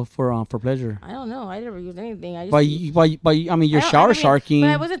in jail for pleasure? I don't know. I never used anything. I mean, you're shower sharking. But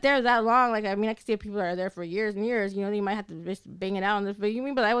I wasn't there that long. Like I mean, I can see people that are there for years and years. You know, they might have to just bang it out.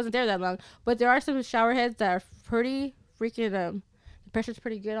 But I wasn't there that long. But there are some shower heads that are pretty freaking. The pressure's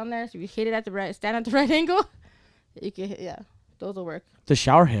pretty good on there. So if you hit it at the right, stand at the right angle, you can. Those will work. The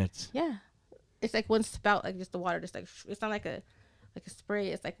shower heads. Yeah. It's like one spout, like just the water, just like it's not like a spray.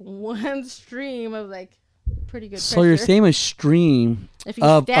 It's like one stream of like pretty good pressure. So you're saying a stream. If you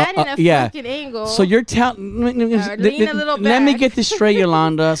stand in a fucking angle. So you're telling. Let me get this straight,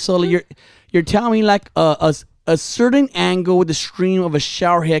 Yolanda. So you're telling me like a certain angle with the stream of a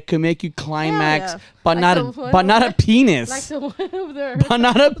shower head could make you climax, but like not a penis. Like the one over there. But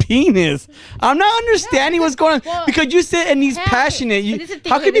not a penis. I'm not understanding what's going on because you said and he's passionate.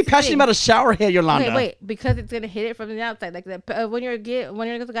 How can you be passionate about a shower head, Yolanda? Okay, wait, because it's gonna hit it from the outside. Like when you're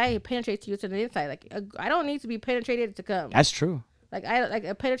the guy, he penetrates you to the inside. Like I don't need to be penetrated to come. That's true. Like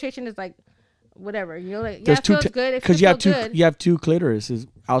a penetration is like whatever. You know, like there's it feels good. Because you have two clitorises,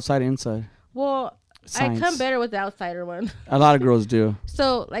 outside and inside. Well. Science. I come better with the outsider one. A lot of girls do.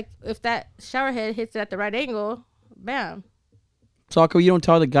 So, like, if that shower head hits it at the right angle, bam. So how come you don't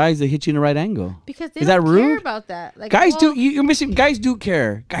tell the guys to hit you in the right angle? Because they Is don't that rude? care about that. Like, Guys well, do. You're missing. Guys do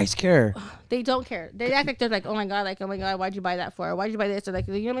care. Guys care. They don't care. They act like they're like, oh my god, why'd you buy that for? Why'd you buy this? Or like,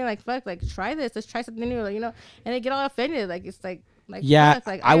 you know what I mean? Like, fuck, like, try this. Let's try something new. Like, you know, and they get all offended. Like, it's like Yeah, fuck,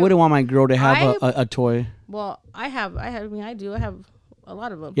 like, I wouldn't want my girl to have a toy. Well, I have I have a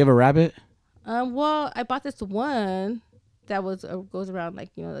lot of them. You have a rabbit? Well, I bought this one that was goes around like,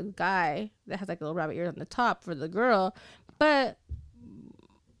 you know, the guy that has like little rabbit ears on the top for the girl, but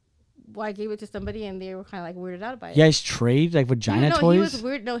I gave it to somebody and they were kind of like weirded out by it. You guys trade like vagina no, toys? He was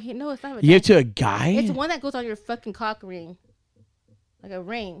weird. No, it's not. You give it to a guy? It's one that goes on your fucking cock ring, like a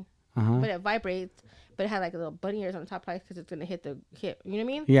ring, but it vibrates. But it had like a little bunny ears on the top, probably because it's gonna hit the hip. You know what I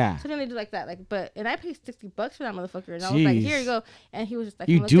mean? Yeah. So then they do like that, and I paid $60 for that motherfucker, and I was like, here you go. And he was just like,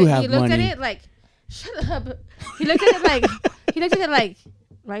 you do have money. He looked at it like, shut up. He looked at it like,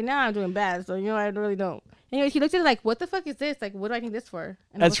 right now I'm doing bad, so you know I really don't. Anyways, he looked at it like, what the fuck is this? Like, what do I need this for?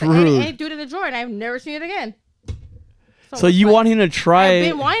 And that's like, rude. And he threw it in the drawer, and I've never seen it again. So you want him to try it?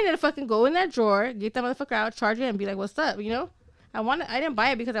 I've been wanting to fucking go in that drawer, get that motherfucker out, charge it, and be like, what's up? You know? I didn't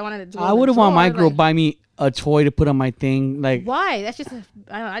buy it because I wanted to do it. I wouldn't want my girl buy me a toy to put on my thing. Like, why? That's just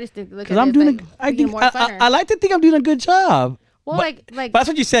I just think because I'm doing. I like to think I'm doing a good job. Well, but that's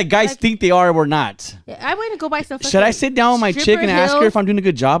what you said. Guys think they are or not. I went to go buy some. Should I sit down with my chick and ask her if I'm doing a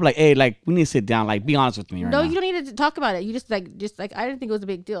good job? Like, hey, like we need to sit down. Like, be honest with me right now. No, you don't need to talk about it. You just I didn't think it was a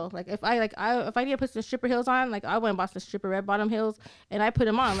big deal. Like if I need to put some stripper heels on, like I went and bought some stripper red bottom heels and I put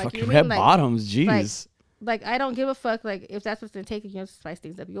them on. Like fucking red bottoms, jeez. Like I don't give a fuck. Like if that's what's gonna take, you know, to spice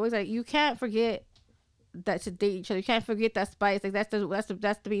things up. You always you can't forget that to date each other. You can't forget that spice. Like that's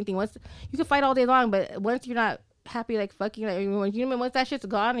the main thing. Once you can fight all day long, but once you're not happy, like fucking, like once that shit's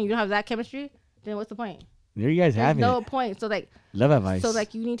gone and you don't have that chemistry, then what's the point? There you guys have it. No point. So like love advice. So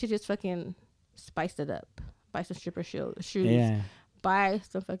like you need to just fucking spice it up. Buy some stripper shoes. Yeah. Buy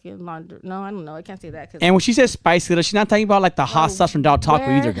some fucking laundry. No, I don't know. I can't say that. And when she says spice it up, she's not talking about like the hot sauce from Del Taco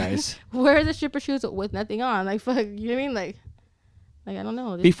either, guys. Wear the stripper shoes with nothing on. Like fuck, you know what I mean? Like I don't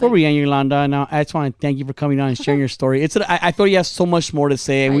know. Before we end, Yolanda, now I just want to thank you for coming on and sharing your story. I thought you have so much more to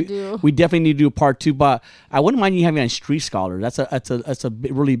say. We definitely need to do a part 2, but I wouldn't mind you having a Street Scholar. That's a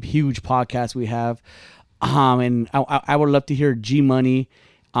really huge podcast we have, and I would love to hear G Money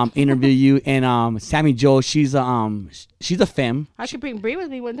interview you and Sammy Joe. She's a femme. I should bring Bree with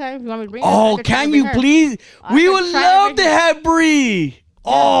me one time if you want me to bring her. Oh, can you please? We would love to have Bree.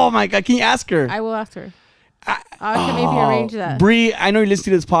 Oh my God, can you ask her? I will ask her. I can maybe arrange that. Bree, I know you're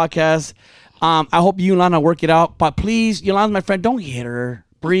listening to this podcast. I hope you and Lana work it out. But please, Yolanda's my friend. Don't hit her.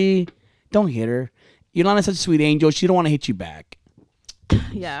 Bree, don't hit her. Yolanda's such a sweet angel. She don't want to hit you back.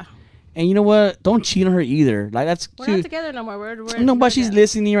 Yeah. And you know what? Don't cheat on her either. Like we're not together no more. We're no, but she's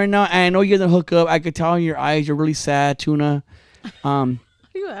listening right now. And I know you're gonna hook up. I could tell in your eyes you're really sad, Tuna. You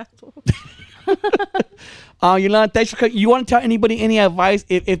asshole. Yolanda, thanks for coming. You want to tell anybody any advice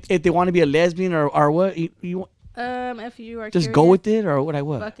if they want to be a lesbian or what? If you are just curious, go with it or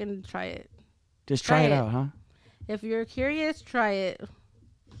what? Fucking try it. Just try it out, huh? If you're curious, try it.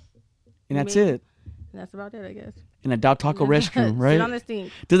 And that's it. And that's about it, I guess. In a Del Taco restroom, right? Sit on the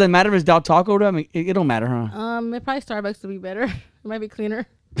sink. Does it matter if it's Del Taco? Though? I mean, it don't matter, huh? It probably Starbucks would be better. It might be cleaner.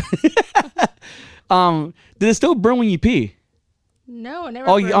 Does it still burn when you pee? No, never.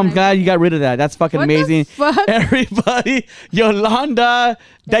 Oh, I'm glad you got rid of that. That's fucking amazing. The fuck? Everybody, Yolanda,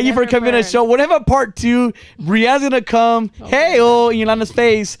 thank you for coming to the show. We'll have a part 2. Brianna's gonna come. Hey, in Yolanda's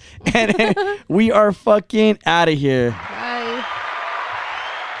face, and we are fucking out of here. Bye.